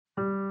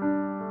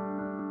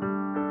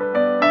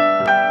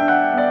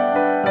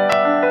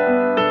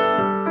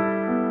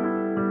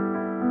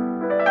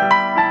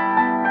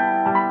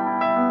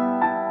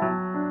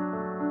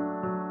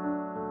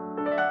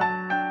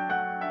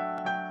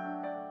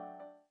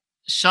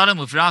Shalom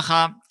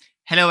Uvracha.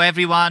 Hello,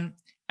 everyone,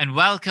 and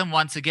welcome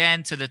once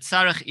again to the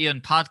Tzarech Ion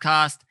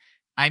podcast.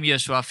 I'm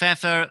Yoshua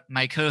Pfeffer,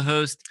 my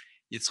co-host,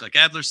 Yitzchak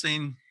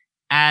Adlerstein.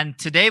 and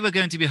today we're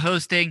going to be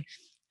hosting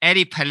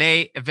Eli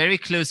Paley, a very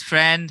close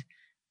friend.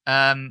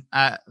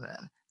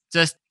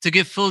 Just to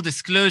give full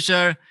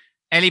disclosure,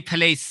 Eli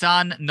Paley's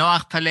son,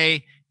 Noach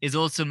Paley, is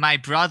also my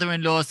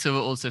brother-in-law, so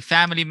we're also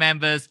family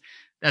members.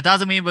 That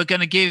doesn't mean we're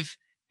going to give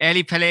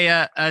Eli Paley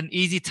an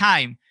easy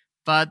time,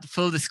 but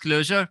full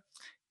disclosure.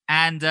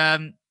 And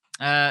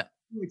Eli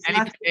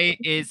Paley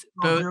is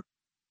both.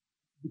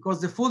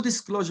 Because the full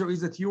disclosure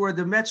is that you were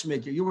the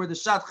matchmaker, you were the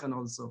shadchan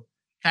also.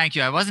 Thank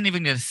you. I wasn't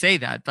even going to say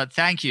that, but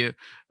thank you.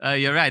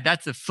 You're right.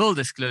 That's a full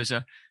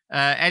disclosure.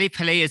 Eli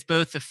Paley is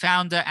both the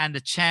founder and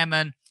the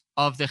chairman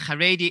of the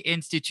Haredi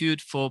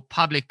Institute for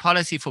Public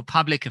Policy for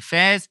Public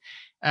Affairs.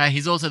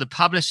 He's also the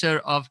publisher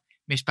of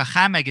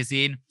Mishpacha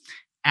magazine,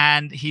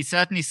 and he's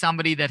certainly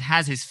somebody that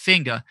has his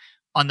finger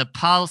on the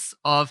pulse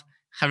of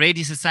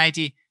Haredi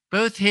society,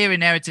 both here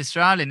in Eretz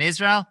Israel, in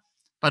Israel,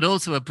 but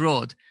also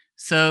abroad.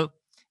 So,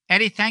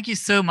 Eli, thank you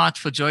so much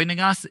for joining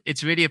us.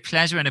 It's really a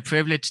pleasure and a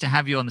privilege to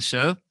have you on the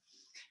show.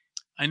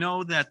 I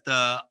know that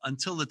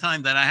until the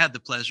time that I had the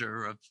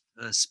pleasure of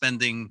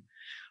spending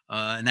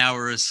an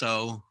hour or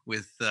so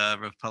with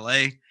Rav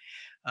Paley,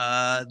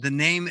 the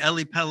name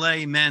Eli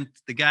Paley meant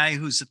the guy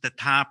who's at the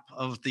top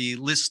of the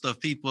list of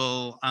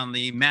people on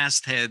the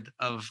masthead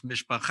of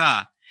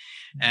Mishpacha.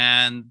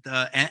 And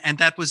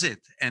that was it.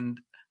 And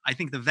I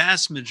think the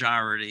vast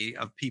majority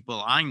of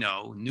people I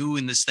know, new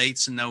in the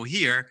States and know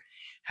here,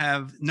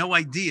 have no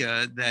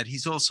idea that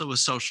he's also a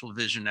social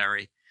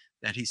visionary,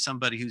 that he's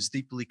somebody who's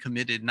deeply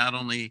committed not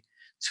only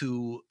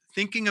to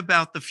thinking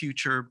about the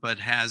future, but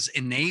has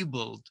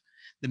enabled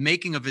the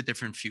making of a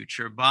different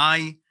future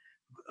by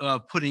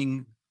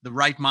putting the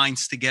right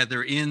minds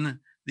together in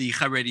the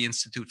Haredi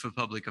Institute for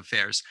Public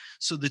Affairs.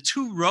 So the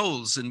two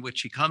roles in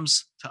which he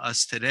comes to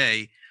us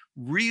today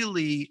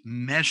really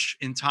mesh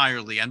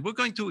entirely. And we're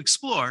going to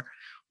explore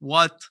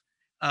what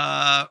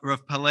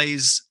Rav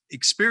Paley's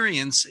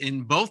experience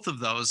in both of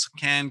those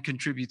can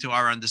contribute to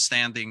our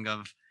understanding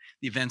of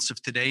the events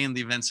of today and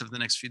the events of the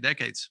next few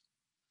decades.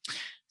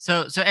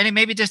 So Eli,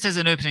 maybe just as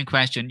an opening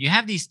question, you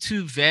have these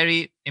two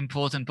very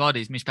important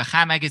bodies,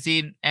 Mishpacha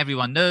magazine,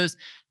 everyone knows,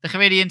 the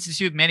Haredi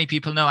Institute, many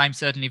people know, I'm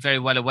certainly very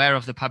well aware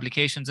of the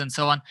publications and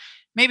so on.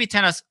 Maybe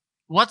tell us,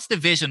 what's the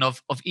vision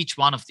of each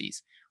one of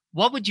these?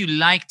 What would you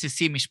like to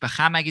see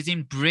Mishpacha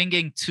magazine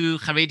bringing to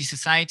Haredi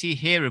society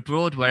here,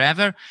 abroad,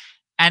 wherever?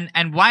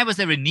 And why was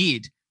there a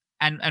need?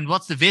 And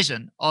what's the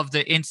vision of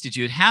the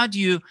Institute? How do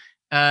you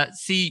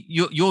see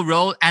your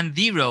role and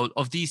the role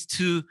of these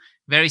two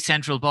very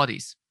central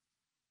bodies?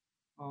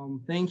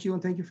 Thank you,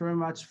 and thank you very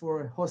much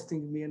for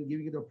hosting me and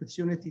giving me the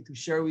opportunity to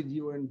share with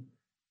you and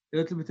a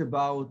little bit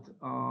about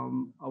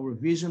our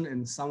vision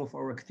and some of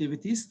our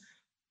activities.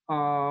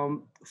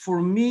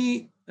 For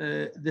me,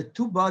 the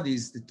two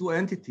bodies, the two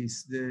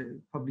entities,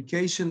 the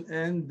publication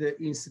and the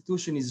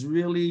institution, is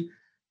really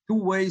two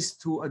ways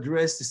to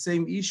address the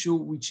same issue,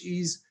 which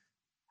is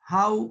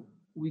how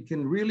we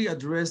can really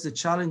address the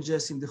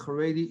challenges in the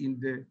Haredi, in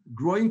the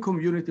growing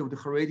community of the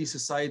Haredi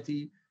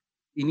society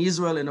in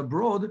Israel and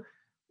abroad,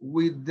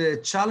 with the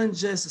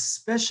challenges,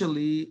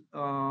 especially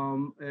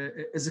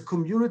as a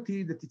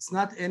community that it's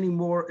not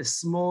anymore a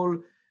small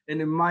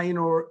and a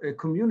minor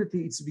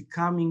community, it's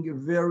becoming a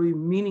very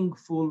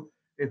meaningful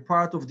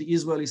part of the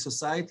Israeli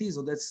society.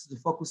 So that's the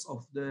focus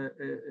of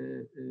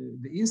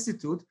the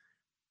Institute.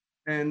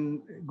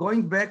 And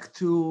going back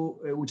to,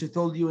 which I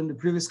told you in the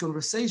previous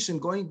conversation,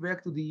 going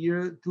back to the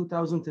year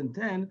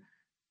 2010,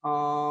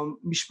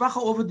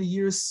 Mishpacha over the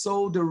years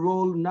saw the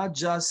role not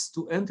just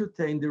to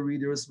entertain the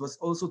readers, but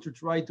also to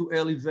try to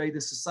elevate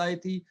the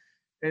society.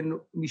 And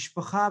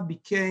Mishpacha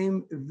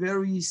became a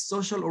very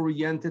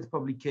social-oriented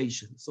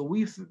publication. So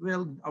we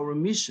felt our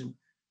mission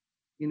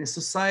in a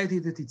society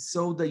that it's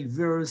so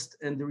diverse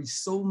and there is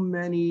so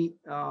many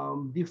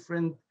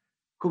different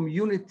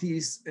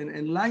communities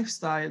and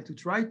lifestyle, to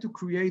try to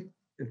create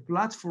a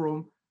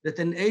platform that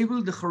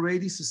enable the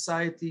Haredi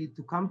society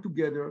to come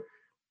together,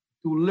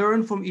 to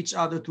learn from each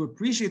other, to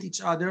appreciate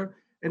each other,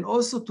 and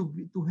also to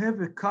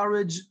have a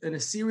courage and a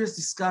serious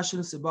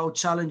discussions about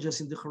challenges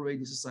in the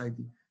Haredi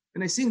society.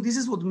 And I think this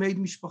is what made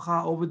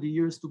Mishpacha over the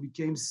years to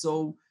become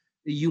so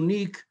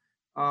unique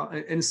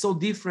and so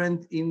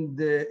different in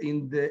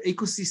the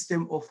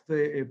ecosystem of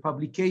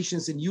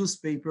publications and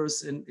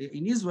newspapers in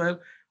Israel.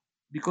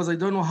 Because I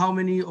don't know how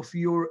many of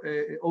your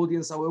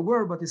audience are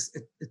aware, but it's,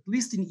 at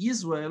least in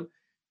Israel,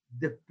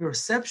 the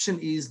perception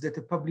is that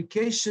a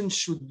publication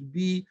should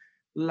be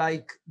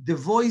like the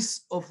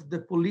voice of the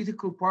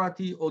political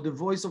party or the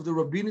voice of the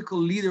rabbinical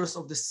leaders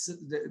of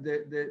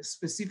the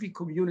specific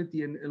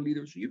community and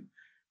leadership.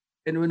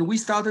 And when we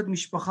started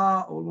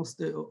Mishpacha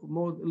almost a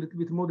little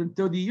bit more than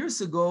 30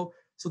 years ago,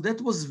 so that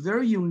was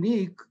very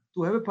unique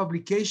to have a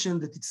publication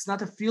that it's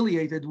not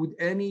affiliated with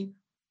any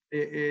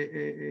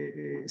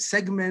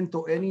segment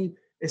or any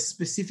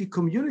specific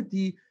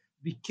community,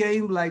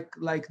 became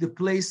like the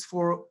place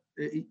for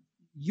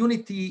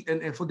unity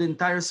and for the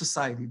entire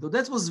society. So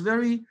that was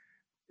very,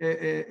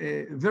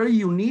 very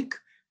unique,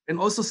 and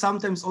also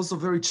sometimes also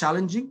very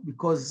challenging,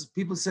 because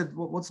people said,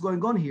 well, what's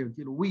going on here?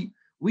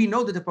 We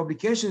know that the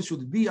publication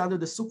should be under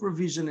the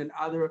supervision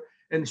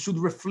and should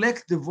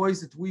reflect the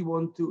voice that we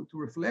want to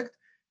reflect.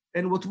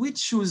 And what we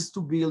choose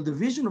to build, the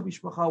vision of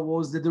Mishpacha,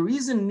 was that there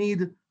is a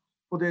need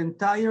for the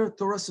entire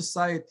Torah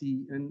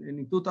society. And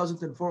in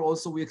 2004,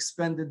 also we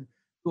expanded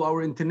to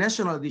our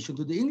international edition,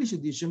 to the English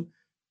edition,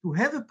 to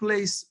have a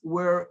place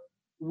where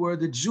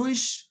the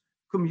Jewish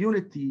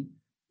community,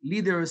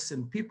 leaders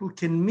and people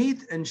can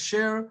meet and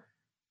share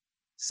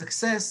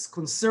success,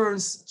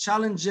 concerns,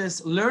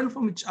 challenges, learn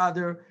from each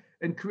other,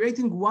 and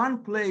creating one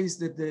place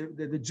that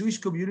the Jewish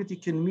community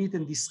can meet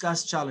and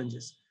discuss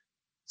challenges.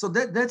 So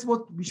that's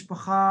what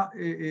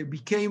Mishpacha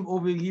became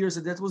over years,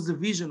 and that was the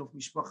vision of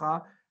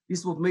Mishpacha. This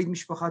is what made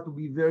Mishpacha to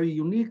be very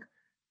unique.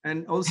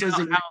 And also,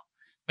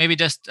 maybe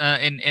just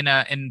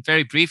in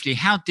very briefly,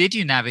 how did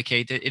you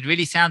navigate it? It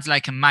really sounds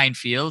like a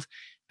minefield,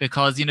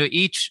 because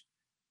each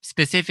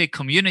specific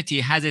community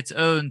has its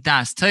own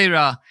Das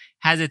Torah,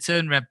 has its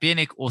own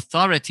rabbinic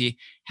authority.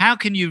 How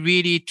can you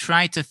really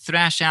try to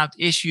thrash out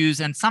issues?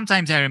 And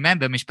sometimes I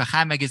remember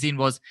Mishpacha magazine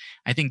was,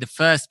 I think, the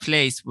first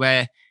place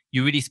where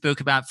you really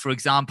spoke about, for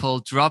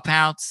example,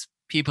 dropouts,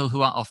 people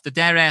who are off the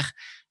derech,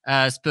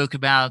 spoke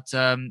about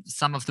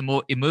some of the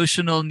more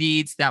emotional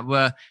needs that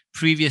were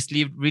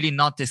previously really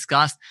not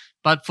discussed.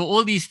 But for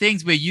all these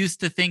things, we're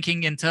used to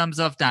thinking in terms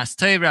of Das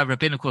Torah,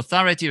 rabbinic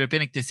authority,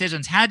 rabbinic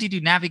decisions. How did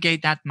you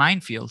navigate that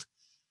minefield?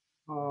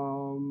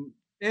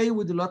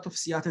 With a lot of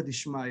siyata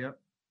dishmaya.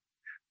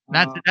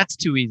 That's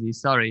too easy,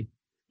 sorry.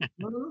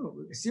 No,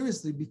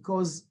 seriously,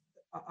 because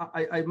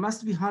I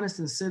must be honest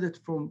and say that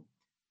from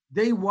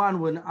day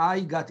one, when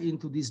I got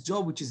into this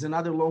job, which is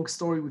another long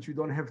story, which we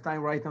don't have time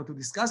right now to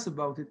discuss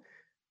about it,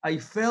 I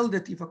felt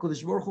that if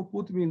HaKadosh Baruch Hu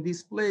put me in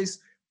this place,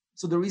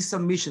 so there is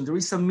some mission, there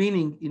is some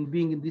meaning in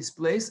being in this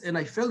place. And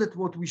I felt that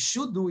what we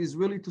should do is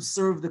really to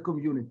serve the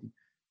community.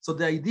 So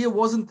the idea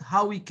wasn't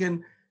how we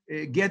can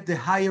get the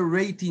higher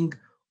rating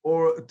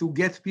or to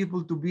get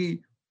people to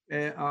be,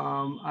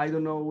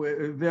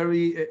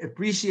 very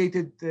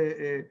appreciated.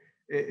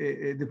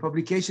 The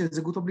publication is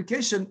a good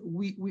publication.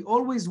 We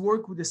always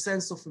work with a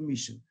sense of a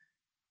mission.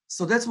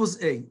 So that was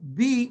A.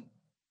 B,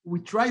 we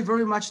try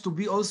very much to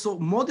be also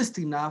modest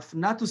enough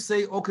not to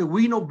say, okay,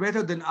 we know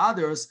better than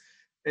others,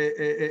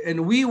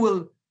 and we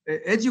will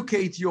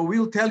educate you, or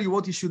we'll tell you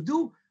what you should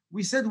do.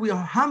 We said we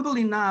are humble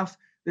enough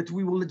that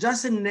we will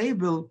just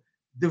enable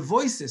the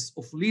voices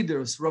of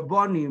leaders,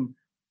 Rabbanim,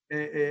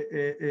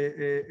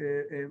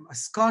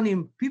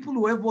 Askanim, people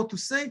who have what to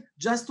say,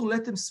 just to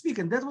let them speak.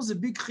 And that was a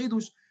big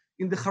chidush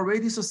in the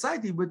Haredi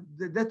society, but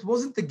that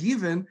wasn't a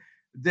given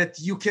that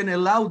you can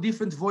allow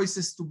different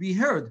voices to be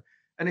heard.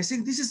 And I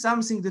think this is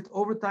something that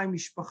over time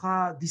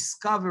Mishpacha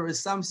discovered as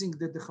something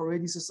that the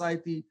Haredi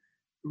society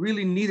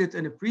really needed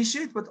and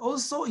appreciate, but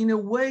also in a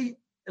way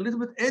a little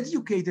bit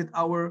educated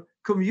our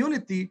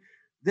community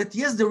that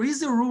yes, there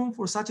is a room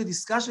for such a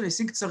discussion. I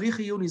think Tzarich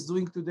Iyun is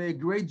doing today a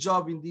great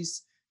job in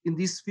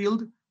this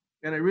field.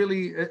 And I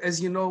really, as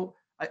you know,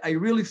 I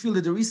really feel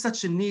that there is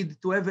such a need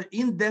to have an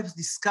in-depth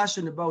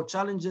discussion about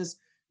challenges.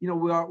 We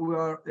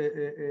are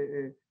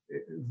a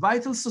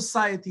vital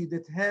society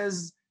that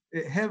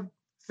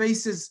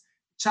faces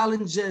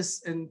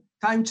challenges and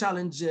time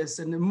challenges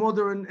and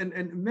modern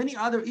and many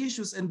other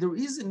issues, and there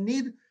is a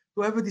need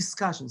to have a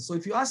discussion. So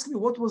if you ask me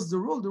what was the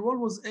role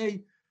was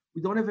we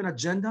don't have an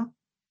agenda.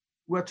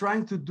 We're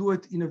trying to do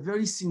it in a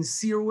very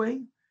sincere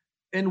way,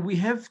 and we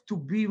have to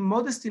be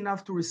modest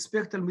enough to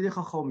respect Talmidei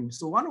Chachamim.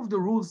 So one of the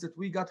rules that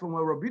we got from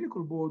our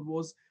rabbinical board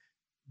was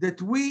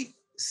that we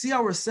see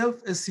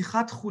ourselves as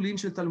Sichat Chulin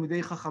shel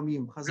Talmidei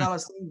Chachamim. Chazal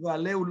saying,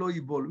 Va'aleu lo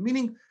yibol,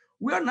 meaning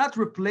we are not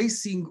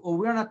replacing, or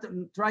we are not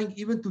trying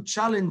even to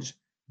challenge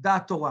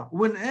that Torah.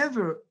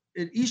 Whenever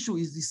an issue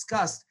is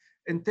discussed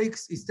and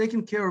is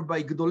taken care of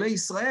by Gedolei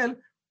Israel,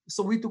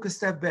 so we took a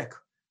step back.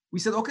 We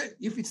said, okay,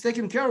 if it's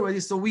taken care of already,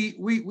 so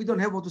we don't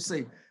have what to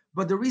say.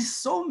 But there is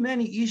so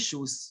many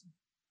issues,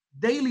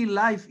 daily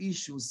life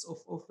issues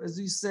of as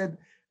you said,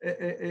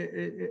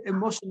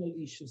 emotional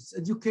issues,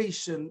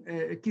 education,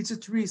 kids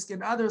at risk,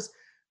 and others,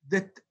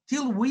 that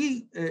till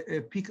we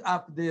pick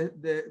up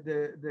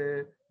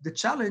the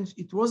challenge,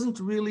 it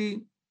wasn't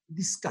really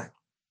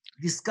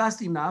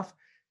discussed enough.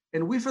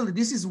 And we felt that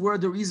this is where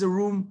there is a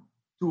room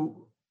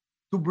to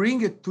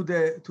bring it to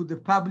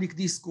the public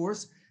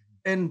discourse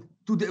and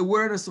to the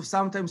awareness of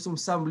sometimes from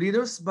some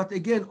leaders. But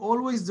again,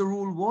 always the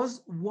rule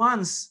was,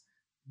 once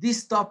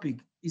this topic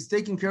is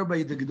taken care of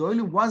by the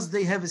Gedolim, once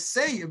they have a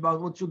say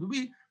about what should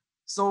be,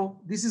 so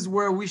this is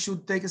where we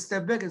should take a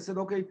step back and say,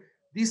 okay,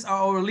 these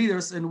are our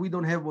leaders and we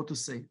don't have what to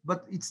say.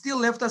 But it still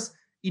left us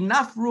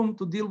enough room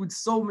to deal with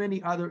so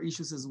many other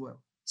issues as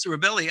well. So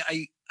Rebelli,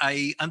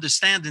 I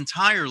understand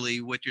entirely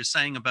what you're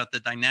saying about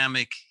the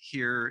dynamic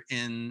here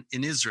in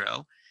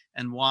Israel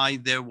and why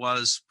there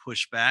was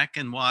pushback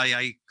and why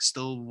I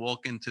still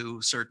walk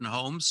into certain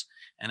homes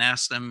and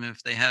ask them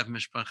if they have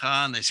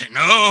mishpacha, and they say,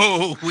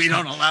 no, we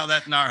don't allow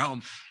that in our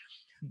home.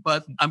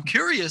 But I'm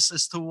curious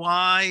as to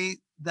why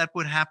that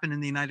would happen in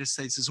the United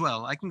States as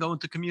well. I can go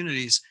into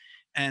communities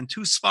and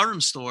two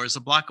Sfarim stores a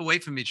block away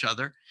from each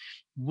other.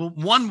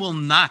 One will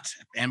not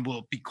and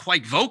will be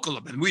quite vocal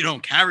about it. We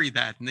don't carry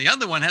that. And the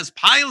other one has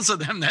piles of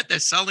them that they're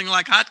selling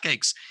like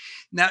hotcakes.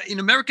 Now, in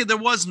America, there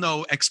was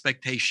no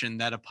expectation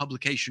that a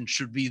publication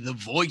should be the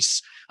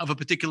voice of a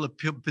particular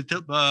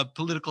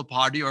political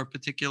party or a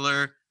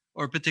particular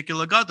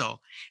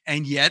gadol.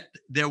 And yet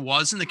there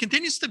was, and there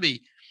continues to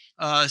be,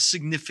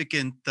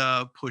 significant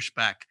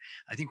pushback.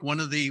 I think one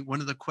of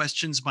the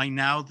questions by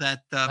now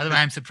that by the way,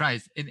 I'm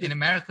surprised in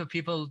America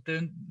people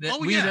don't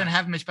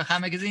have Mishpacha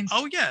magazines.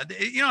 Oh yeah,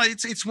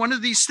 it's one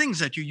of these things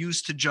that you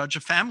use to judge a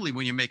family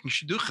when you're making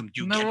shidduchim.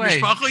 Do you get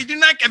mishpacha or you do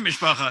not get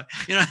mishpacha?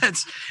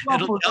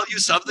 It'll tell you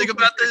something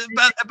about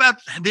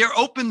their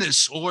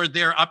openness or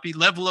their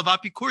level of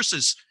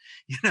courses.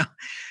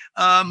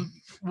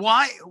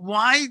 Why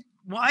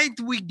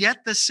do we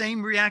get the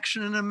same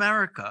reaction in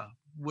America,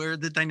 where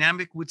the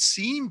dynamic would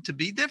seem to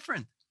be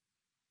different?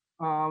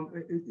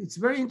 It's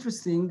very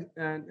interesting,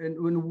 and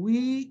when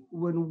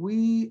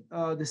we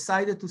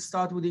decided to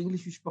start with the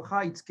English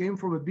Mishpacha, it came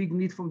from a big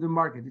need from the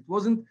market.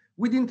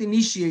 We didn't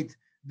initiate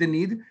the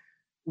need.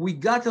 We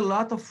got a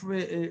lot of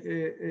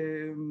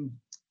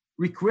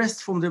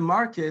requests from the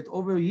market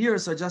over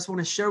years. I just want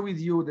to share with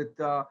you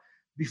that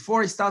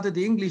before I started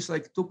the English,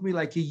 it took me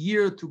a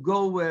year to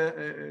go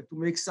to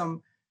make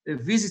some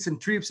visits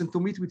and trips and to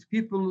meet with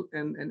people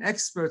and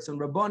experts and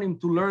rabbanim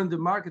to learn the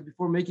market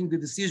before making the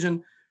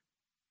decision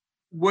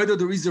whether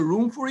there is a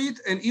room for it,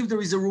 and if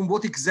there is a room,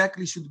 what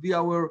exactly should be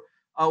our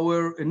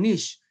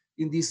niche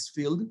in this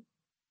field.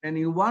 And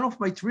in one of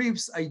my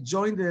trips, I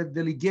joined a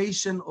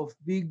delegation of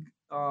big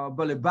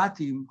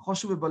balebatim,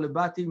 Choshev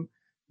balebatim,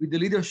 with the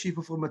leadership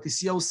of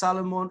Matisyahu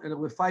Salomon and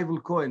Rav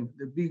Feivel Cohen,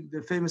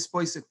 the famous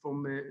poisek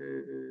from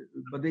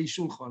Badei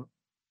Shulchan.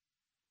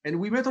 And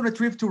we met on a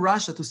trip to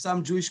Russia to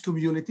some Jewish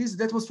communities.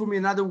 That was for me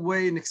another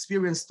way, an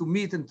experience to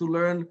meet and to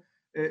learn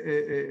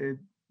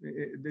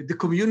the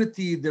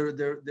community, their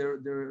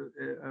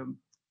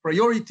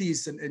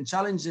priorities and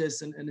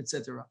challenges and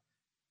etc.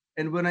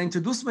 And when I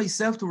introduced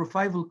myself to Rav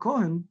Feivel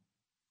Cohen,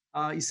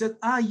 he said,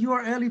 you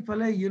are Eli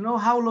Palei. You know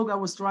how long I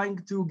was trying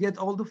to get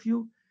hold of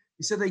you?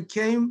 He said,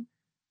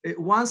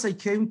 once I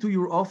came to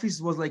your office,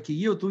 it was like a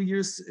year or 2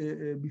 years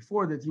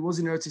before that. He was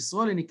in Eretz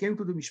Yisrael and he came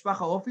to the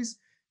Mishpacha office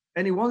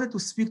and he wanted to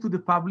speak to the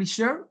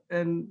publisher.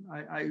 And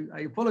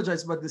I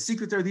apologize, but the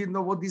secretary didn't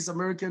know what this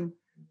American,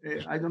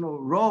 I don't know,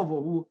 Rov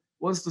or who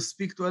wants to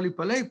speak to Eli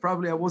Palei.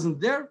 Probably I wasn't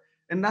there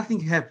and nothing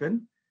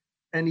happened.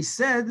 And he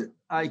said,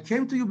 I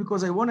came to you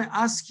because I want to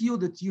ask you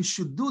that you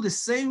should do the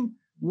same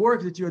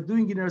work that you are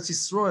doing in Eretz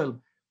Yisrael.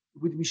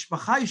 With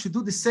Mishpacha, you should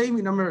do the same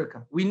in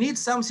America. We need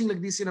something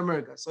like this in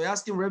America. So I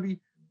asked him, Rabbi,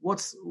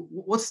 what's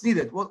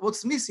needed?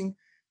 What's missing?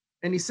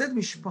 And he said,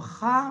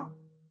 Mishpacha,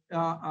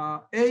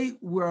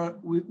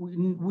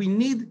 we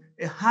need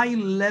a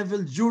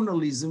high-level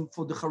journalism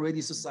for the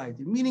Haredi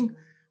society. Meaning,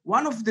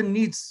 one of the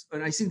needs,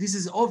 and I think this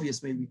is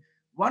obvious maybe,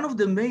 one of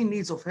the main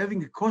needs of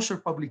having a kosher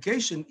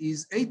publication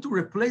is to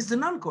replace the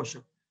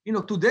non-kosher.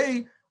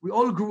 Today we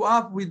all grew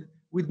up with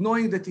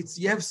knowing that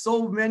you have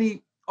so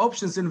many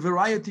options and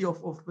variety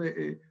of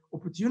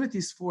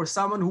opportunities for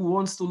someone who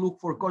wants to look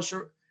for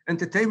kosher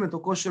entertainment or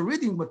kosher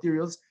reading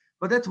materials,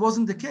 but that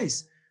wasn't the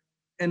case.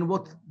 And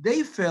what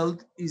they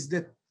felt is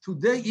that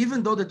today,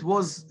 even though that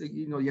was,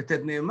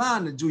 Yated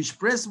Ne'eman, the Jewish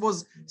press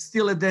was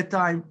still at that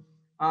time,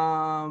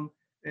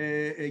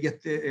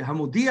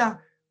 Hamodia,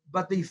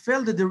 but they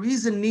felt that there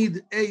is a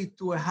need, A,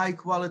 to a high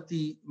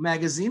quality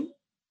magazine,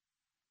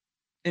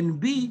 and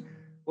B,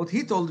 what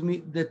he told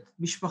me, that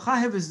Mishpacha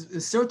have a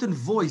certain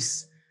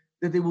voice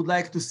that they would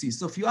like to see.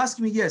 So if you ask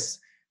me, yes,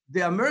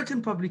 the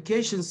American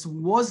publications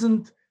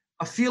wasn't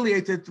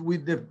affiliated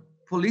with the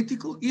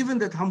political, even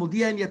that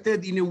Hamodia and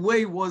Yated in a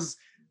way was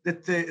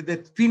that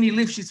Pini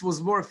Lifshitz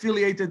was more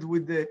affiliated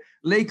with the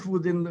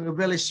Lakewood and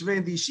Rebbe Shve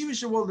in the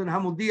Yeshivish world, and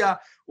Hamodia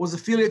was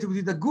affiliated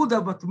with the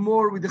Aguda, but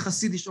more with the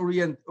Hasidic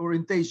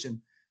orientation.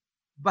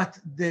 But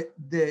the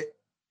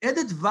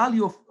added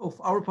value of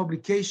our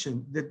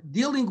publication, that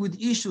dealing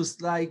with issues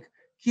like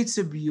kids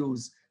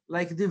abuse,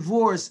 like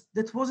divorce,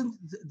 that wasn't,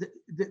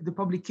 the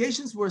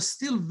publications were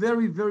still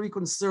very, very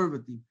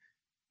conservative.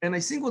 And I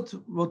think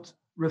what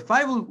Rav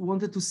Feivel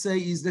wanted to say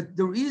is that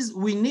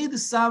we need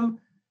some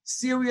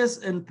serious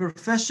and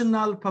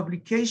professional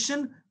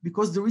publication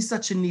because there is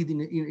such a need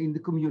in the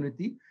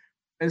community.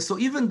 And so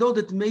even though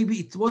that maybe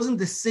it wasn't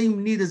the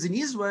same need as in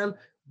Israel,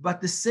 but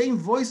the same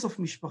voice of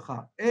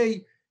Mishpacha,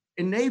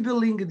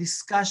 enabling a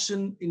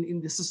discussion in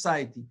the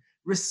society,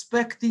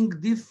 respecting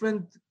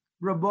different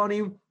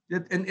rabbonim,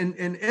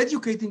 and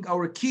educating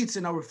our kids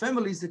and our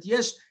families that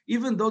yes,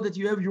 even though that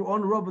you have your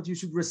own robot, you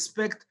should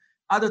respect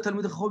other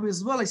Talmidei Chacham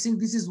as well. I think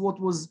this is what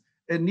was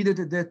needed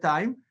at that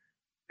time.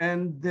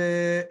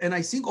 And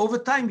I think over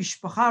time,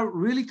 Mishpacha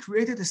really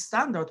created a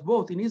standard,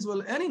 both in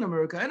Israel and in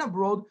America and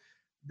abroad,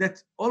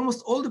 that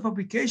almost all the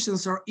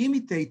publications are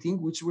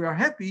imitating, which we are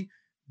happy,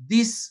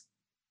 this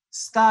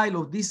style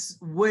of this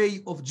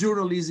way of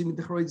journalism in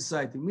the Haredi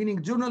society,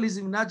 meaning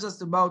journalism not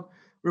just about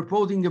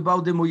reporting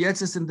about the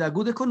Moyetzes and the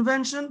Aguda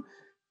Convention.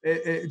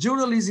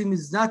 Journalism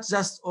is not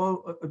just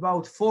all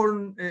about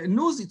foreign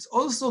news, it's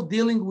also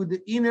dealing with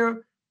the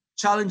inner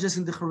challenges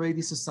in the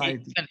Haredi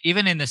society.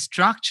 Even in the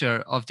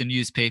structure of the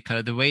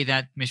newspaper, the way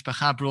that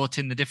Mishpacha brought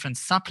in the different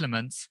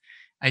supplements,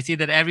 I see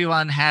that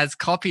everyone has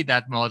copied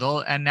that model.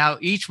 And now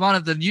each one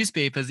of the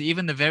newspapers,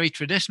 even the very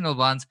traditional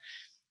ones,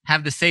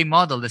 have the same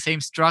model, the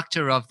same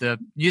structure of the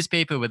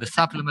newspaper with the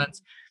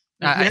supplements.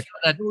 I saw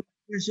that.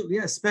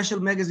 Special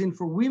magazine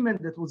for women.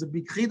 That was a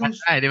big chiddush.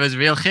 Right, it was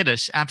real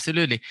chiddush,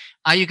 absolutely.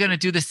 Are you going to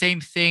do the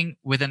same thing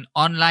with an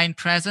online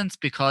presence?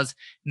 Because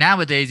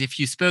nowadays, if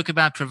you spoke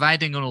about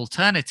providing an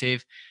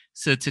alternative,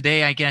 so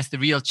today, I guess the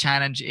real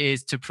challenge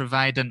is to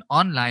provide an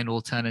online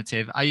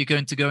alternative. Are you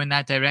going to go in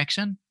that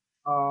direction?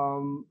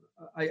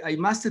 I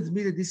must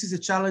admit that this is a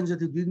challenge that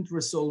we didn't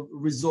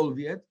resolve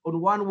yet. On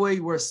one way,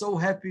 we're so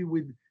happy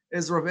with,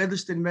 as Rav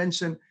Edelstein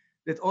mentioned,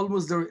 that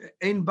almost there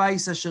ein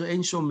bais asher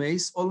ein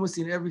shomeis. Almost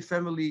in every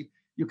family,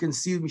 you can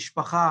see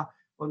mishpacha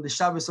on the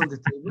Shabbos on the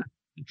table.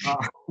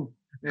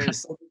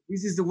 So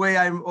this is the way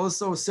I'm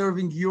also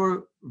serving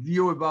your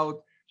view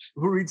about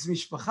who reads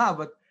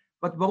mishpacha.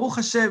 But Baruch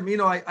Hashem,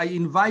 I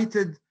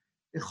invited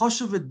a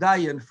Choshev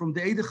Dayan from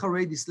the Eideh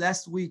Haredis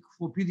last week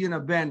for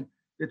Pidyon Ben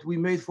that we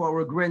made for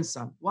our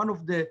grandson, one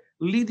of the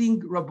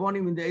leading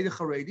Rabbonim in the Eideh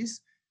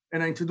Haredis,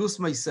 and I introduced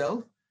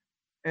myself.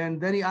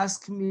 And then he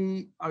asked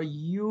me, are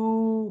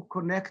you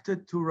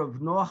connected to Rav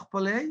Noach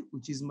Palei,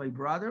 which is my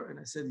brother? And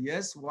I said,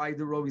 yes. Why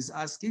the Rav is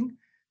asking?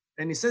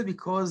 And he said,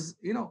 because,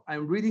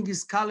 I'm reading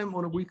his column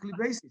on a weekly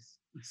basis.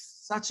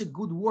 It's such a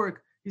good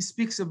work. He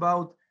speaks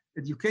about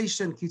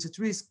education, kids at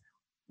risk,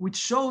 which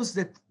shows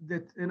that,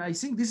 and I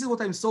think this is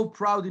what I'm so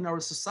proud in our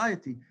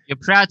society. You're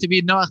proud to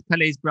be Noach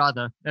Palei's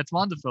brother. That's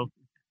wonderful.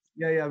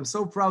 Yeah, I'm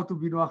so proud to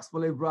be Noach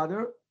Palei's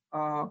brother.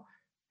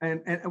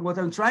 And what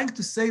I'm trying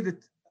to say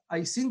that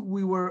I think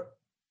we were,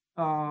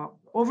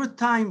 over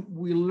time,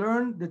 we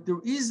learned that there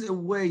is a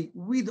way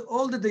with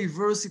all the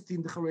diversity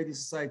in the Haredi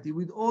society,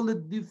 with all the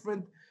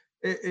different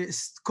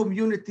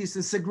communities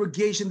and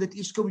segregation that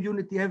each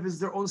community has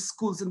their own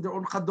schools and their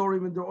own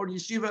chadorim and their own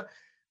yeshiva.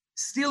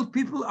 Still,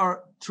 people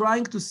are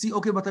trying to see,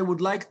 okay, but I would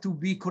like to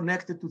be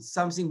connected to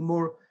something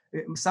more,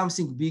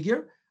 something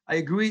bigger. I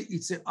agree,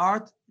 it's an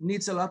art,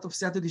 needs a lot of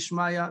Siyata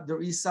Dishmaya.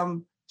 There is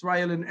some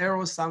trial and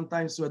error.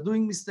 Sometimes we're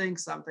doing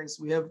mistakes. Sometimes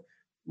we're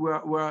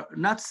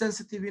not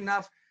sensitive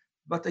enough.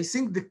 But I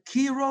think the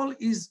key role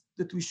is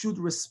that we should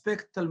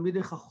respect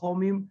Talmidei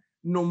Chachomim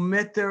no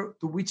matter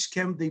to which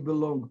camp they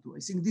belong to. I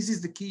think this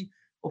is the key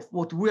of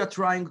what we are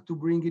trying to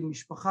bring in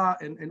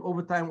Mishpacha, and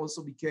over time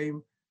also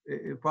became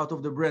a part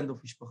of the brand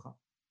of Mishpacha.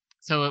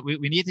 So we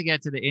need to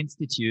get to the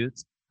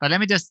Institute, but let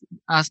me just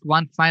ask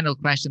one final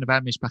question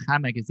about Mishpacha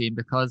magazine,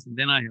 because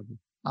then I have.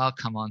 Oh,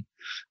 come on.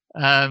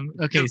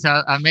 Okay,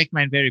 so I'll make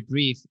mine very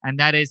brief, and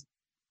that is,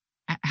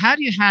 how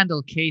do you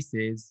handle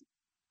cases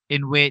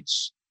in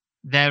which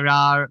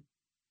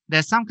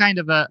there's some kind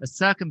of a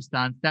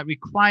circumstance that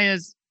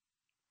requires,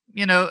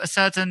 a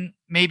certain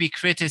maybe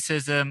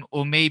criticism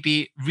or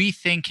maybe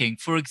rethinking?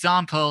 For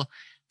example,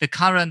 the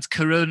current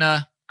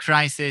Corona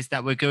crisis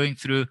that we're going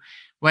through,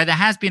 where there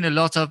has been a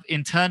lot of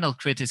internal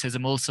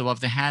criticism also of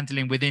the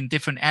handling within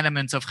different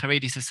elements of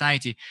Haredi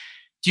society.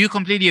 Do you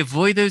completely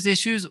avoid those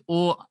issues,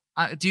 or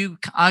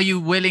are you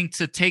willing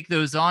to take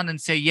those on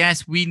and say,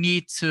 yes, we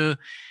need to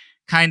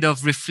kind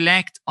of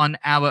reflect on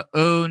our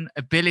own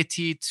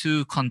ability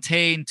to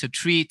contain, to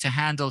treat, to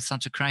handle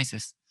such a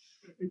crisis?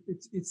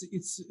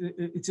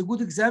 It's a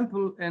good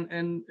example,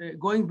 and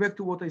going back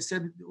to what I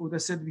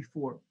said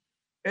before.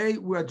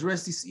 We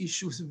addressed these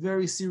issues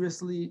very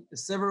seriously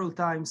several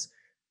times.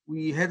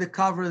 We had a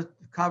cover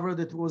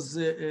that was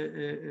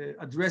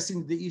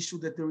addressing the issue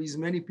that there is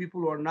many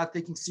people who are not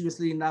taking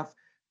seriously enough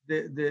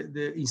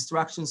the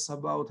instructions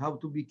about how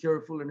to be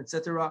careful and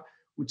etc.,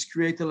 which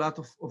create a lot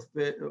of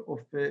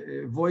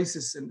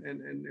voices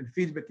and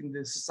feedback in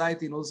the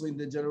society and also in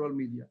the general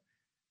media.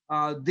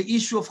 The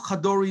issue of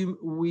Chadorim,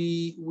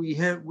 we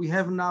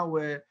have now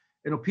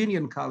an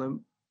opinion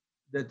column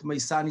that my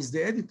son is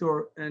the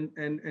editor, and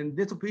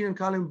that opinion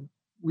column,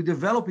 we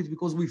developed it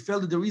because we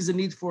felt that there is a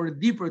need for a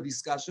deeper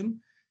discussion.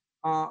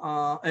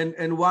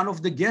 And one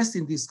of the guests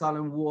in this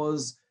column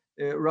was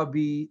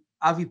Rabbi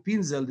Avi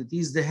Pinzel, that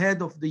is the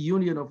head of the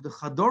union of the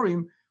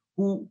Chadorim,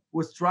 who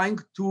was trying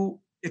to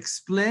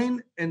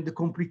explain and the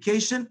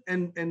complication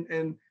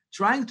and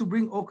trying to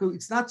bring, okay,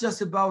 it's not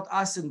just about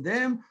us and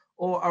them,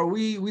 or are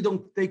we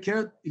don't take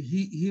care.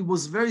 He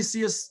was very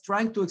serious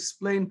trying to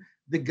explain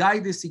the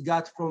guidance he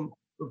got from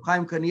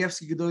Chaim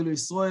Kanievsky, Gedolei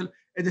Yisrael,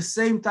 at the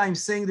same time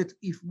saying that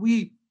if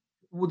we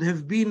would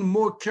have been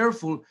more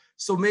careful,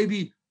 so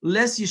maybe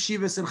less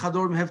yeshivas and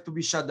chadorim have to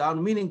be shut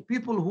down, meaning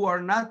people who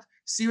are not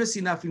serious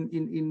enough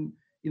in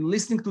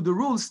listening to the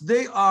rules,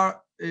 they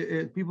are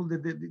people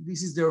that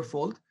this is their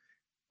fault.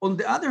 On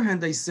the other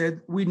hand, I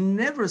said, we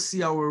never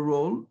see our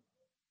role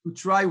to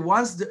try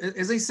once there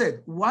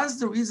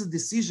is a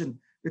decision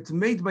that's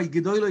made by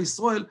Gedolei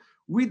Yisrael,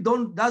 we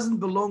doesn't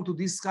belong to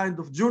this kind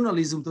of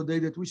journalism today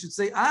that we should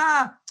say,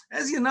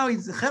 as you know,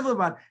 it's a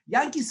Heverman,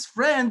 Yankee's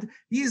friend,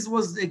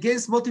 was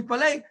against Moti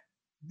Palei.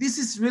 This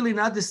is really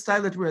not the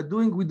style that we are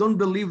doing. We don't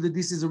believe that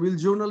this is a real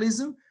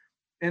journalism.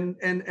 And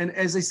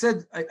as I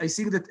said, I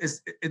think that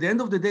at the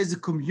end of the day, as a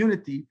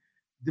community,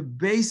 the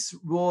base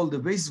role, the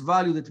base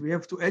value that we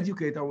have to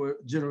educate our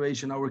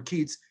generation, our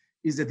kids,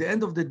 is at the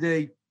end of the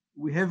day,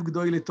 we have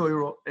Gedolei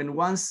Torah, and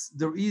once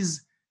there is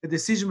a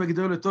decision by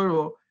Gedolei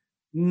Torah,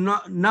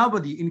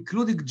 nobody,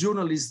 including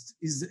journalists,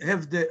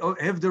 have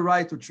the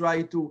right to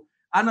try to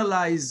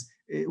analyze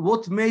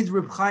what made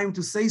Reb Chaim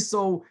to say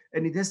so,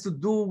 and it has to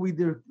do with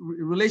the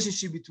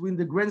relationship between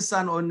the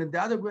grandson and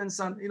the other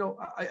grandson.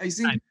 I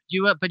think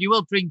but you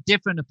will bring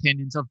different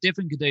opinions of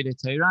different Gedolei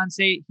Torah and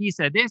say he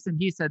said this and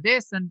he said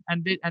this, and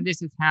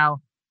this is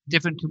how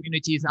different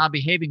communities are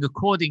behaving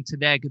according to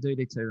their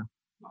Gedolei Torah.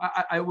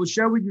 I will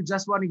share with you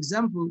just one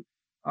example.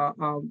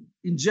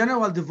 In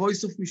general, the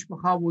Voice of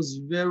Mishpacha was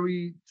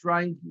very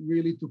trying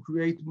really to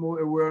create more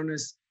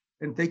awareness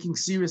and taking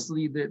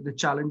seriously the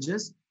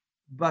challenges.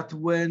 But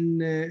when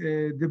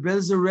the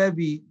Belzer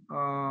Rebbe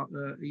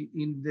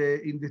in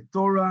the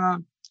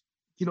Torah,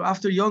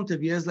 after Yom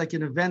Tov, he has like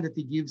an event that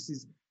he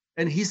gives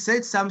and he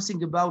said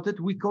something about it.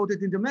 We quote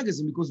it in the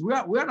magazine because we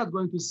are not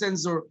going to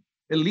censor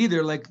a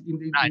leader like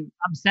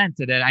Some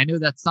censored it. I know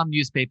that some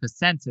newspapers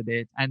censored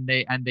it and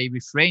they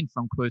refrained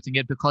from quoting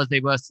it because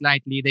they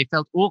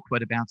felt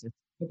awkward about it.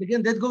 But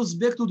again, that goes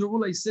back to the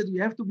rule I said,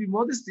 you have to be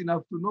modest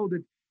enough to know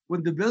that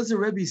when the Belzer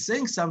Rebbe is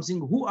saying something,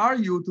 who are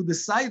you to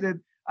decide that,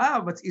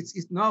 but it's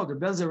no, the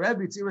Belzer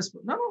Rebbe, it's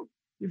irresponsible. No,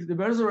 if the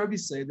Belzer Rebbe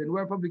say, then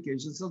we're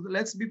publication. So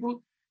let's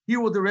people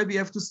hear what the Rebbe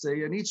have to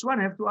say, and each one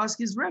have to ask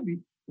his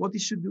Rebbe what he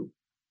should do.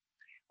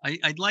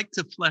 I'd like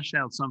to flesh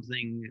out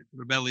something,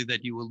 Rebelli,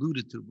 that you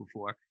alluded to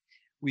before.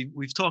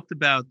 We've talked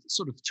about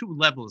sort of two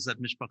levels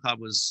that Mishpacha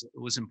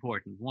was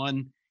important.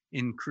 One,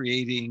 in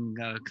creating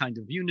a kind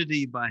of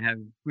unity by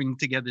bringing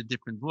together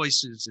different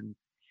voices and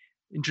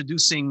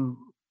introducing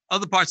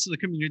other parts of the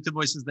community to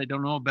voices they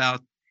don't know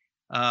about.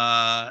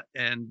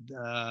 And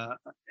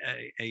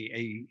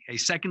a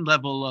second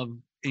level of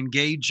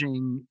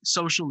engaging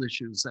social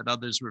issues that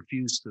others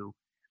refuse to.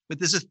 But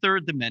there's a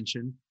third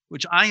dimension,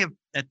 which I have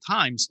at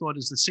times thought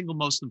is the single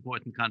most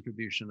important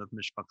contribution of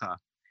Mishpacha.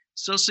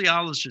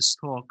 Sociologists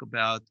talk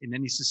about in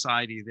any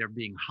society there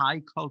being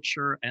high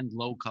culture and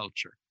low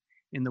culture.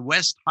 In the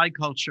West, high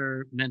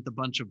culture meant a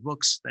bunch of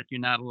books that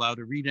you're not allowed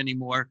to read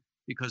anymore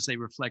because they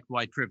reflect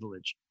white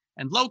privilege.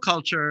 And low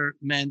culture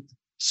meant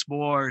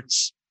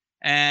sports,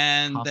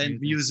 and then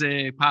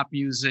pop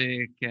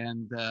music,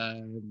 and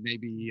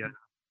maybe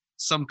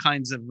some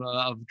kinds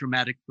of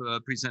dramatic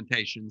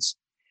presentations.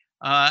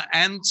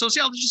 And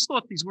sociologists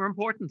thought these were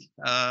important,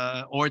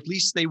 or at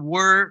least they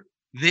were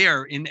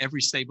there in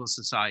every stable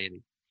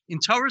society. In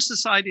Torah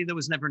society, there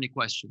was never any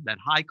question that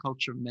high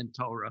culture meant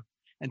Torah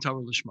and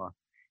Torah Lishma,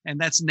 and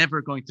that's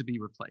never going to be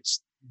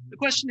replaced. The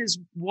question is,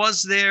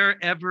 was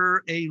there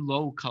ever a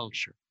low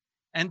culture?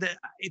 And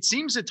it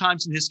seems at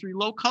times in history,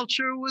 low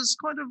culture was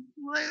kind of,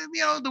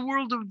 the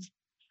world of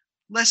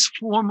less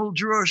formal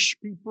Jewish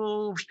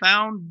people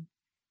found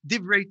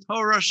Divrei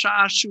Torah,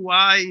 Sha'ah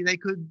Shuai. They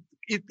could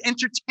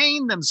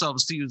entertain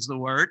themselves, to use the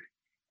word,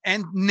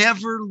 and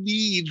never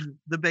leave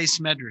the base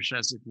medrash,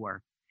 as it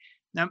were.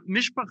 Now,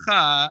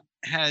 Mishpacha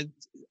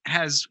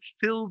has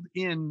filled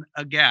in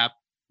a gap,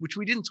 which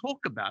we didn't talk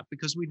about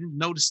because we didn't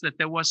notice that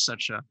there was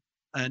such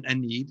a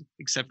need,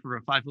 except for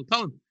Rav Feifel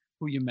Cohen,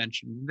 who you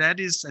mentioned. That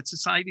is, that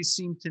societies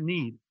seem to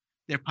need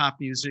their pop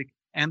music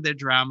and their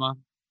drama,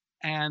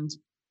 and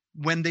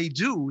when they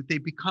do, they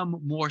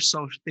become more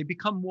social. They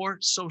become more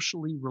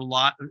socially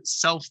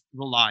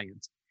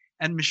self-reliant.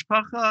 And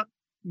Mishpacha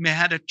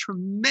had a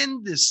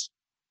tremendous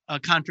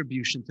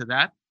contribution to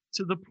that,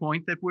 to the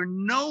point that we're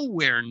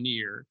nowhere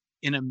near,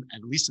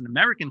 at least in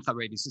American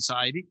Haredi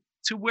society,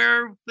 to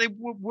where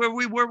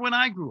we were when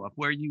I grew up,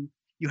 where you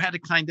had a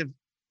kind of,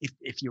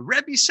 if your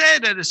Rebbe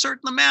said at a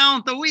certain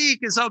amount a week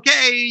is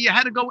okay, you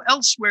had to go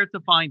elsewhere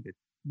to find it.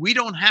 We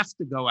don't have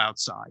to go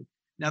outside.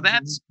 Now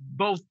that's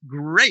both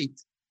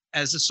great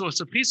as a source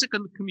of peace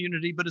in the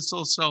community, but it's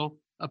also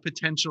a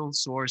potential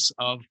source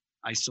of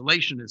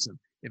isolationism.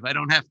 If I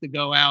don't have to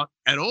go out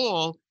at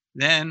all,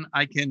 then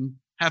I can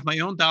have my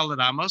own Dalet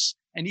Amos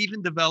and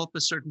even develop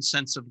a certain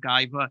sense of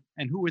gaiva.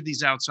 And who are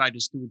these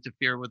outsiders to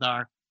interfere with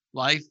our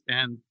life?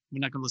 And we're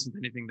not going to listen to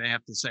anything they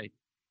have to say.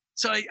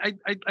 So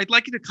I'd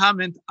like you to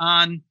comment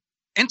on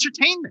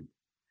entertainment.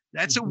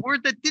 That's a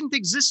word that didn't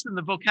exist in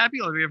the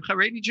vocabulary of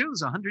Haredi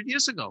Jews 100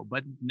 years ago,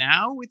 but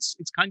now it's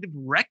kind of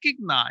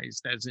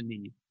recognized as a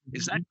need.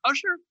 Is that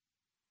kosher?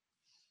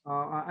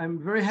 I'm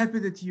very happy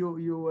that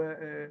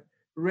you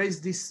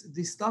raised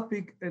this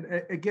topic. And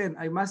again,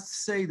 I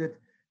must say that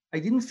I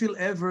didn't feel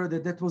ever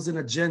that was an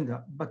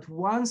agenda. But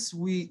once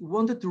we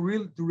wanted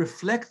to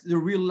reflect the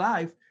real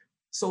life,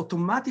 so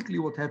automatically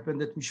what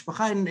happened that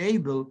Mishpacha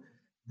enable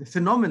the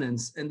phenomena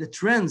and the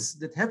trends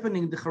that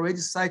happening in the Haredi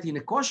society in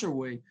a kosher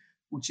way,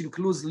 which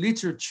includes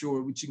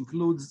literature, which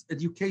includes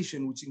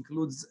education, which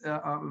includes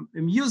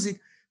music,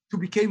 to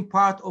become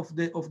part of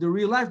the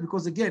real life.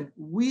 Because again,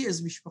 we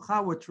as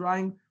Mishpacha were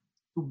trying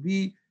to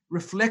be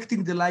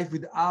reflecting the life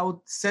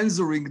without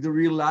censoring the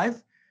real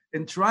life,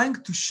 and trying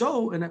to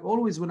show, and I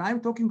always, when I'm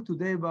talking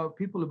today about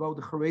people about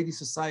the Haredi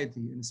society,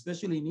 and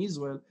especially in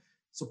Israel,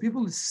 so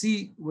people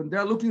see, when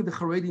they're looking at the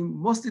Haredi,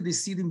 mostly they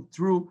see them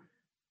through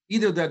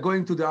either they're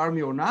going to the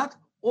army or not,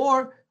 or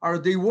are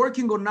they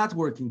working or not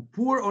working,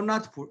 poor or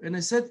not poor. And I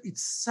said,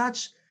 it's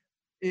such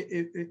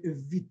a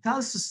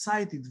vital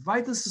society.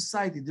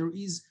 There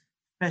is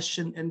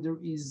fashion, and there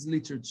is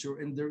literature,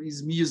 and there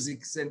is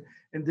music,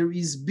 and there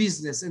is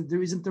business, and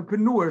there is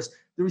entrepreneurs.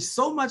 There is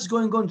so much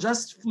going on.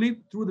 Just flip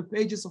through the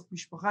pages of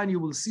Mishpacha and you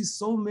will see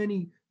so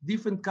many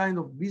different kind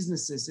of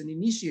businesses and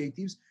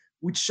initiatives,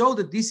 which show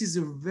that this is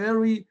a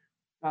very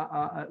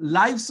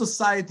live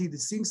society. The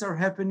things are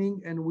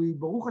happening, and we,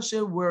 Baruch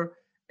Hashem, were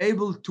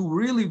able to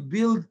really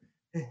build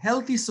a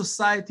healthy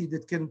society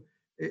that can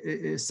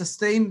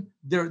sustain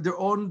their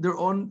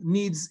own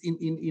needs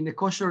in a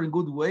kosher and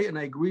good way. And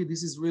I agree,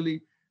 this is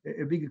really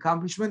a big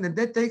accomplishment. And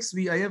that takes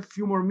me, I have a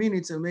few more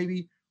minutes, and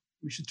maybe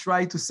we should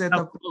try to set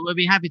up. We'll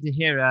be happy to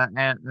hear,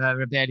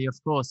 Rabbi,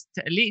 of course.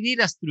 Lead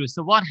us through.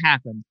 So what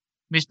happened?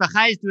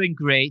 Mishpacha is doing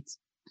great.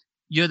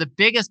 You're the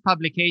biggest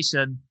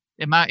publication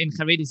in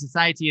Haredi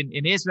society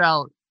in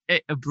Israel,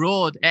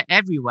 abroad,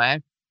 everywhere.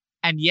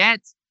 And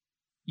yet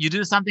you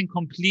do something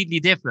completely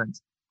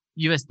different.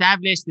 You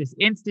established this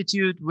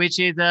institute, which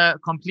is a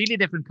completely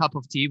different cup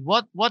of tea.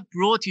 What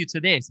brought you to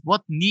this?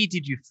 What need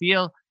did you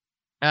feel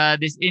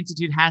this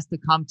institute has to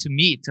come to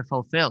meet, to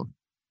fulfill?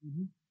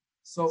 Mm-hmm.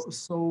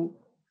 So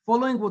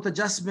following what I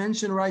just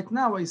mentioned right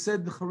now, I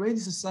said the Haredi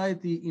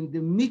society in the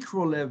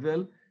micro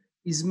level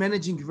is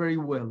managing very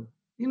well.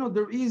 You know,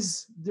 there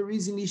is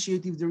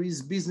initiative, there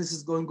is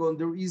businesses going on,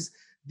 there is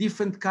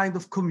different kind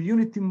of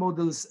community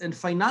models and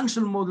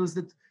financial models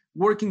that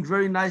working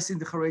very nice in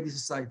the Haredi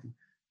society.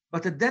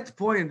 But at that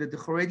point, that the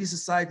Haredi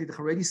society, the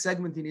Haredi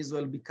segment in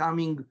Israel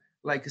becoming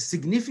like a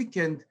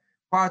significant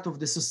part of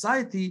the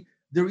society,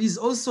 there is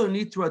also a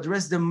need to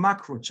address the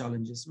macro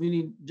challenges,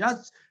 meaning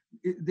just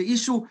the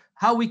issue,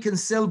 how we can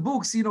sell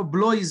books. You know,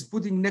 Bloy is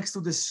putting next to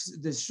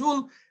the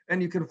shul,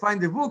 and you can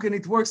find the book, and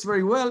it works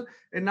very well.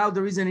 And now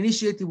there is an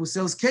initiative who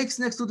sells cakes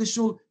next to the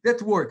shul,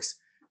 that works.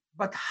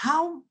 But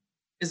how,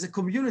 as a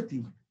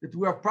community, that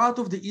we are part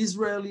of the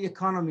Israeli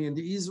economy and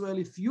the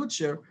Israeli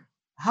future,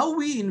 how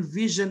we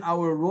envision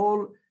our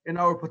role and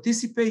our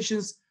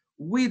participations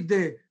with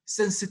the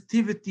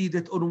sensitivity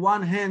that on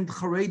one hand,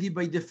 Haredi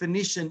by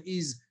definition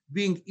is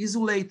being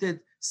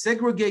isolated,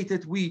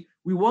 segregated. We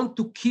want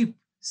to keep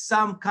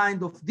some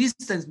kind of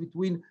distance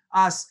between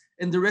us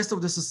and the rest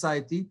of the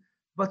society,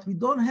 but we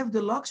don't have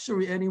the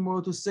luxury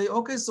anymore to say,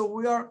 okay, so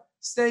we are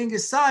staying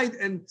aside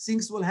and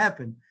things will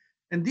happen.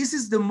 And this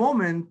is the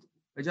moment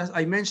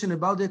I mentioned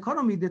about the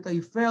economy, that I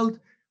felt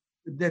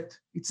that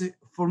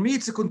for me,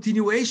 it's a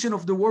continuation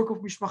of the work of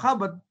Mishpacha,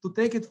 but to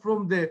take it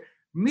from the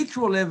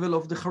micro level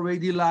of the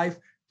Haredi life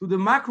to the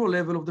macro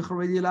level of the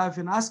Haredi life,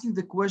 and asking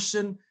the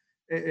question,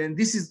 and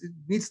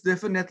needs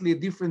definitely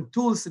different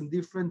tools and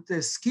different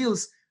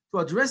skills to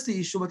address the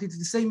issue, but it's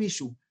the same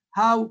issue.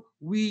 How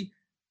we,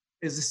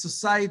 as a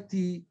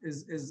society,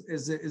 as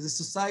a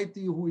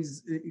society who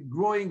is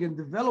growing and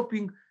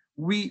developing,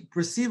 we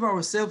perceive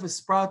ourselves as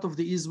part of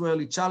the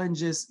Israeli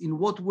challenges, in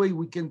what way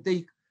we can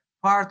take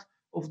part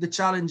of the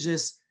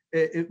challenges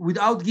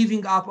without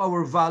giving up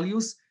our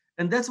values.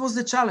 And that was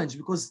the challenge,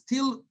 because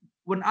till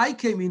when I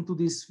came into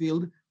this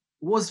field,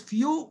 was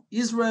few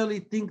Israeli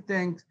think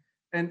tanks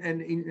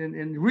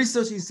and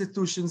research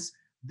institutions.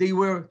 They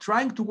were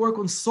trying to work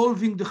on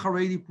solving the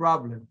Haredi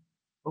problem.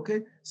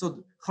 Okay,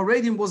 so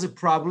Haredim was a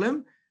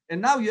problem,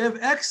 and now you have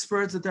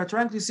experts that are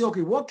trying to say,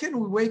 okay, what can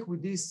we make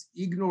with this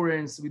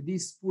ignorance, with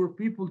these poor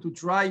people, to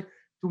try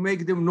to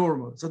make them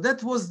normal? So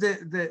that was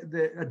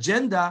the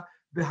agenda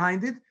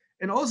behind it.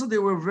 And also they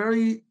were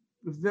very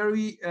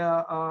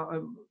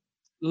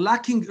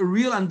lacking a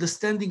real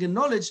understanding and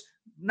knowledge,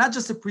 not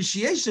just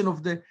appreciation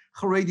of the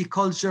Haredi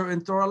culture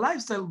and Torah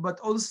lifestyle, but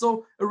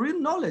also a real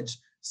knowledge.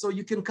 So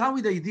you can come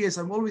with ideas.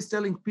 I'm always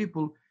telling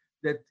people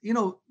that, you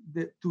know,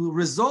 to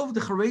resolve the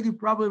Haredi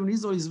problem in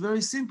Israel is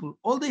very simple.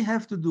 All they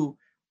have to do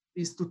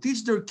is to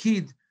teach their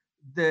kid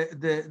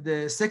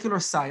the secular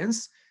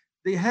science.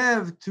 They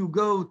have to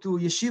go to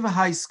yeshiva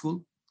high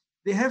school.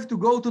 They have to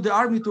go to the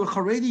army, to a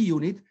Haredi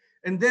unit,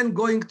 and then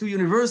going to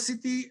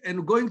university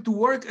and going to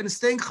work and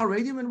staying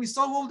Haredim, and we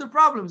solve all the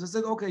problems. I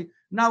said, okay,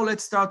 now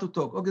let's start to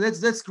talk. Okay,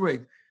 that's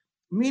great.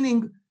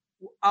 Meaning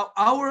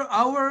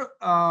our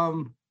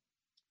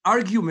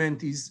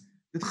argument is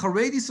that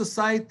Haredi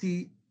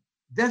society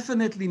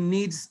definitely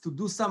needs to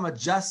do some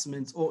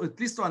adjustments, or at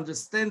least to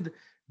understand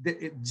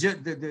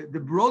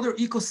the broader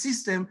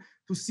ecosystem,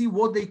 to see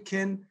what they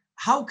can,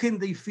 how can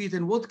they fit,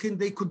 and what can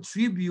they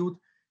contribute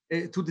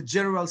to the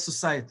general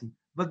society.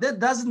 But that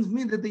doesn't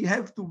mean that they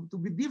have to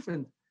be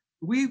different.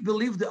 We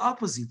believe the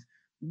opposite.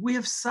 We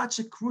have such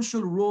a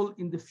crucial role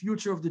in the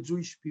future of the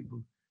Jewish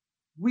people.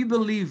 We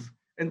believe,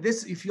 and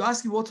this, if you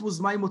ask me what was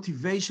my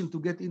motivation to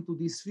get into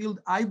this field,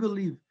 I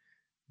believe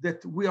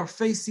that we are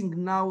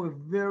facing now a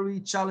very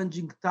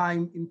challenging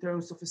time in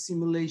terms of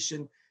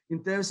assimilation,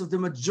 in terms of the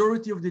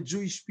majority of the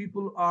Jewish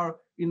people are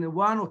in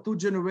 1 or 2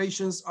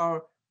 generations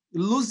are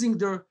losing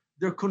their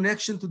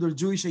connection to their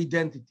Jewish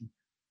identity.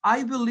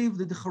 I believe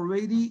that the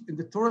Haredi and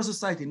the Torah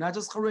society, not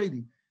just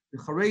Haredi, the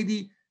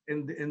Haredi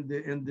and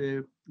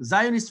the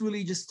Zionist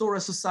religious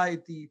Torah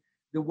society,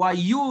 the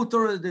YU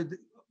Torah,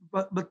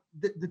 but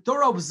the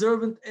Torah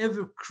observant have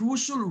a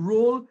crucial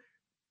role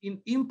in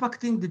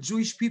impacting the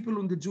Jewish people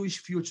and the Jewish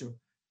future.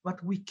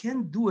 But we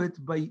can't do it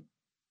by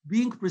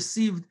being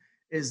perceived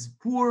as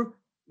poor,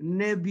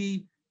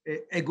 nebi,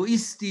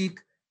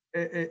 egoistic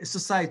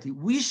society.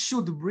 We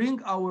should bring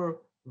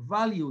our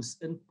values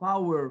and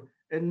power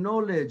and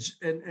knowledge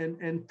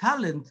and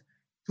talent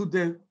to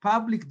the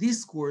public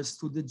discourse,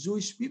 to the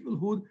Jewish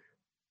peoplehood,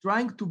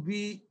 trying to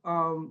be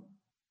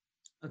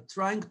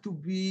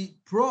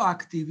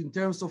proactive in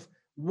terms of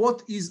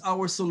what is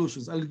our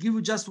solutions. I'll give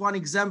you just one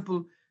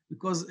example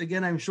because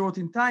again, I'm short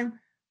in time.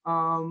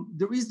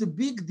 There is the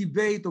big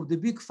debate of the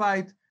big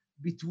fight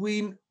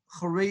between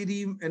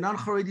Haredim and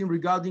non-Haredim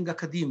regarding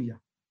academia,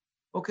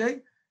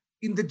 okay?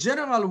 In the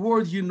general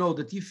world, you know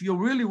that if you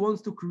really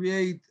want to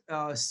create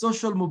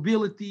social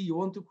mobility, you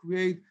want to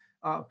create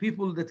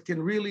people that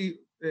can really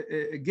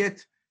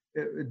get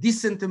a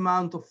decent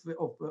amount of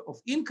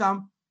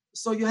income,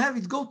 so you have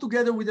it go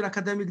together with an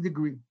academic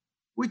degree,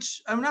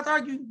 which I'm not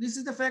arguing, this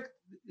is the fact,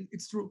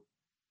 it's true.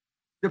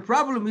 The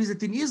problem is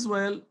that in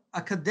Israel,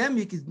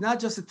 academic is not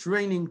just a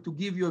training to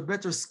give you a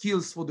better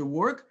skills for the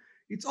work,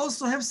 it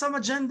also has some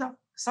agenda,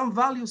 some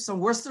values, some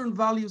Western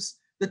values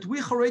that we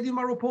Haredim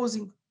are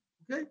opposing,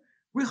 okay?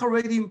 We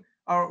Haredim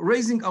are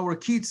raising our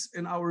kids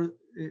and our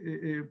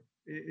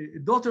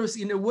daughters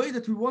in a way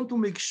that we want to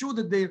make sure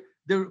that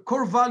their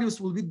core values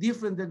will be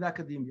different than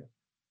academia.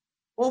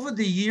 Over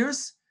the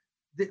years,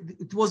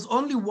 it was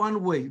only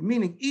one way,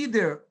 meaning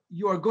either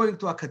you are going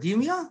to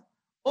academia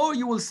or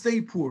you will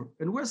stay poor.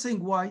 And we're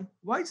saying why?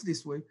 Why it's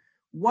this way?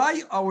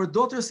 Why our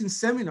daughters in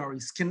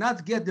seminaries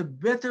cannot get the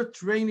better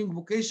training,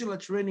 vocational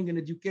training and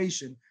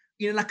education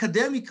in an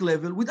academic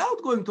level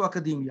without going to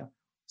academia?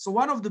 So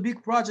one of the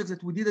big projects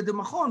that we did at the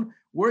Machon,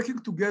 working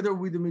together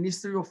with the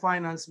Ministry of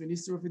Finance,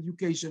 Ministry of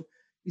Education,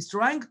 is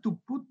trying to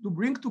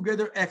bring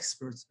together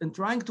experts and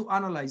trying to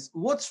analyze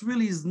what's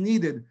really is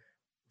needed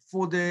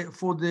for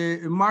the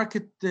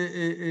market, the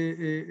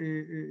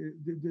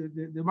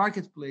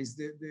marketplace,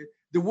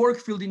 the work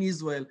field in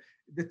Israel,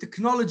 the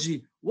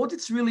technology, what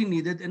it's really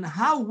needed, and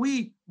how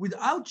we,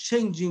 without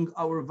changing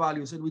our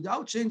values and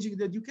without changing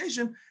the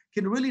education,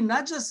 can really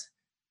not just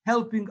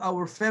helping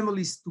our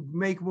families to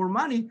make more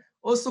money,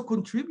 also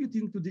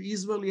contributing to the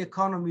Israeli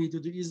economy, to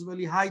the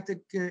Israeli high-tech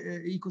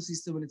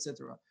ecosystem, and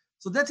etc.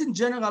 So that in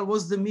general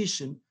was the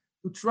mission,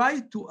 to try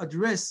to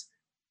address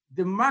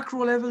the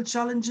macro level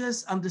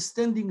challenges,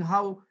 understanding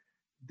how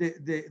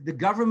the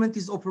government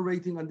is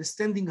operating,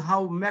 understanding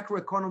how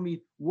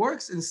macroeconomy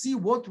works, and see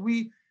what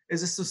we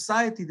as a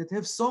society that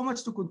have so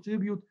much to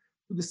contribute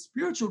to the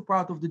spiritual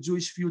part of the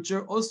Jewish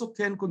future also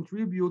can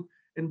contribute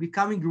and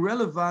becoming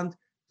relevant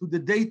to the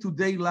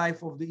day-to-day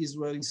life of the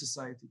Israeli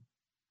society.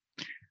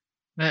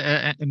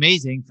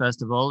 Amazing,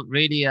 first of all.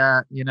 Really,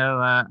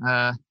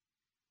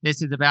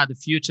 this is about the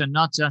future,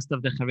 not just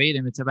of the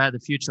Haredim, it's about the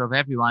future of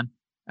everyone.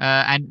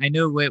 And I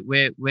know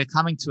we're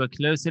coming to a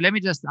close. So let me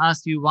just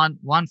ask you one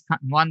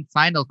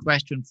final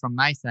question from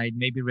my side.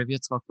 Maybe Rav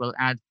Yitzchok will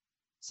add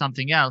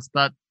something else.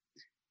 But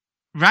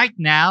right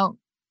now,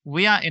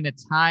 we are in a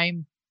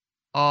time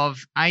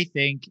of, I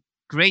think,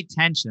 great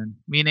tension,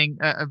 meaning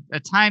a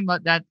time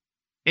that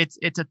it's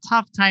a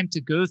tough time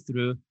to go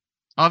through,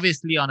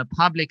 obviously on a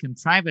public and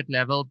private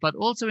level, but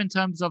also in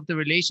terms of the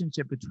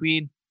relationship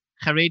between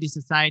Haredi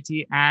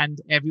society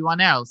and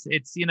everyone else.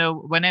 It's,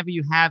 whenever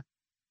you have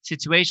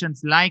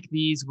situations like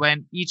these,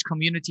 when each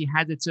community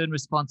has its own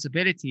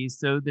responsibilities,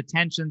 so the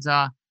tensions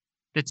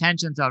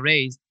are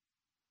raised.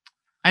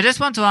 I just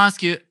want to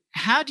ask you,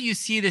 how do you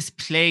see this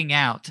playing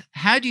out?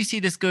 How do you see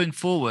this going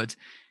forward?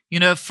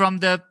 From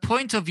the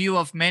point of view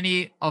of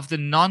many of the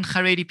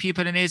non-Haredi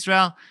people in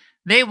Israel,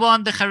 they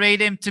want the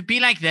Haredim to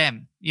be like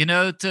them,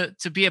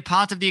 to be a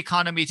part of the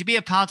economy, to be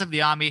a part of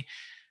the army,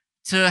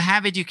 to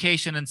have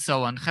education and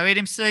so on.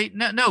 Haredim say,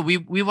 no,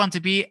 we want to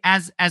be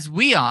as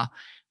we are.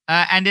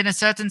 And in a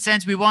certain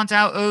sense, we want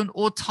our own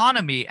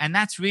autonomy. And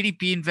that's really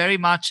been very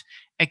much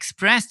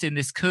expressed in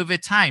this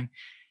COVID time.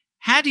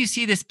 How do you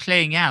see this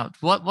playing out?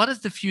 What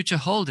does the future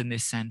hold in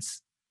this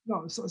sense?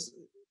 No, so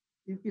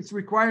it's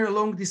require a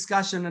long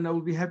discussion, and I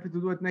will be happy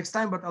to do it next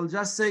time. But I'll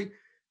just say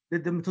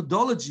that the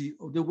methodology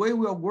of the way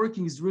we are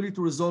working is really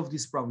to resolve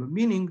this problem.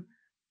 Meaning,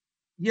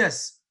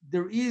 yes,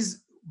 there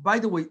is, by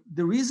the way,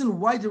 the reason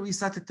why there is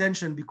such a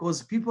tension,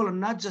 because people are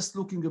not just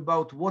looking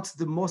about what's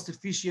the most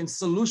efficient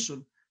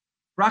solution,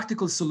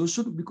 practical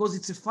solution, because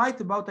it's a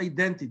fight about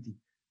identity.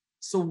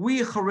 So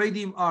we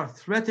Haredim are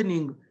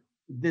threatening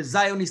the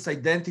Zionist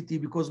identity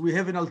because we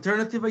have an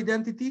alternative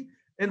identity,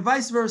 and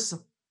vice versa.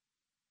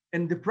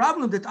 And the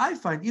problem that I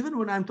find, even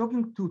when I'm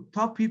talking to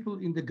top people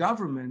in the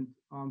government,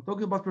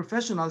 talking about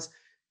professionals,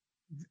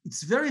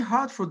 it's very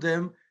hard for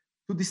them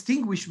to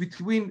distinguish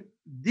between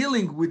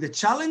dealing with a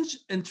challenge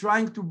and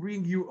trying to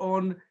bring your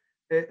own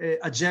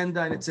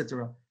agenda and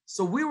etc.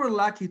 So we were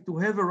lucky to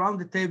have around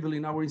the table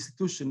in our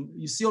institution.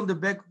 You see on the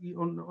back,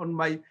 on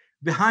my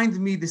behind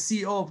me, the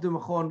CEO of the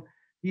Machon.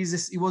 He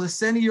was a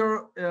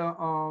senior.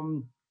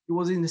 He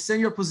was in a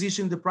senior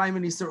position in the Prime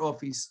Minister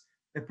office,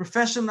 a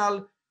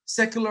professional,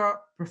 secular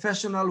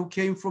professional who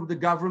came from the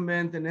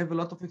government and have a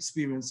lot of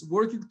experience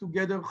working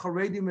together,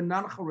 Haredim and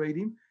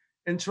non-Haredim,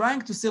 and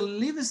trying to say,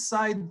 leave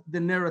aside the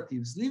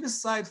narratives, leave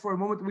aside for a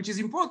moment, which is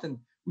important.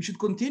 We should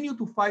continue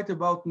to fight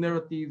about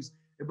narratives,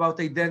 about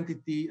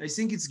identity. I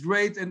think it's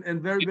great and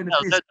very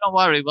beneficial. Don't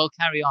worry, we'll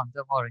carry on.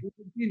 Don't worry. We'll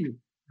continue.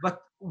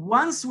 But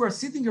once we're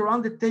sitting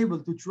around the table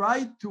to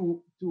try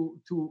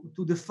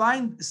to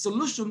define a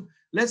solution,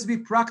 let's be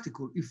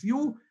practical. If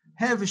you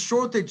have a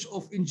shortage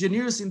of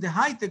engineers in the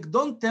high tech,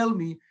 don't tell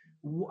me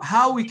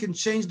how we can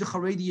change the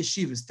Haredi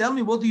yeshivas. Tell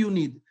me, what do you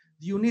need?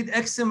 Do you need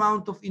X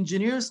amount of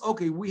engineers?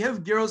 Okay, we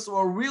have girls who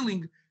are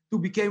willing to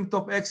become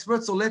top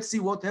experts, so let's see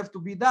what have to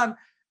be done.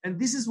 And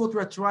this is what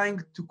we're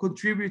trying to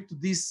contribute to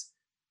this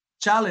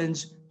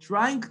challenge,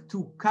 trying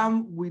to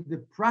come with the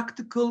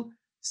practical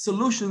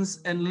solutions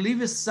and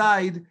leave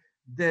aside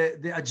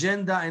the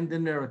agenda and the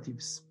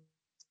narratives.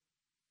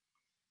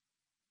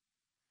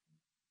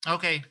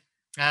 Okay.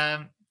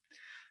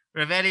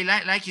 Rav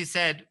Eli, like you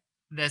said,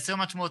 there's so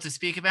much more to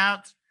speak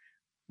about.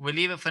 We'll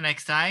leave it for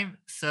next time.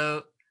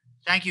 So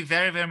thank you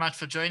very, very much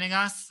for joining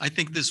us. I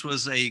think this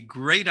was a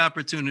great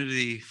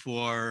opportunity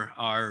for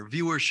our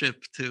viewership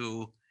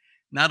to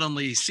not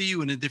only see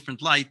you in a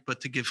different light,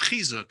 but to give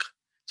chizuk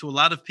to a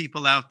lot of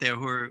people out there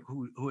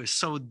who are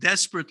so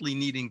desperately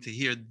needing to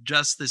hear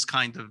just this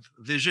kind of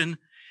vision.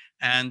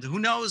 And who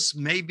knows,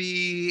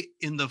 maybe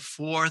in the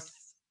fourth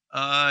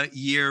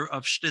year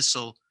of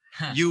Shtisel,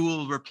 you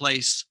will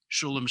replace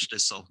Shulam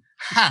Shtisel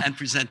and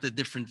present a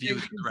different view.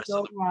 Thank you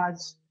so much.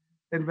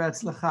 And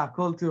Betzlacha.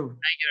 Kol Tov.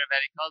 Thank you,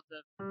 everybody. Kol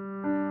Tov.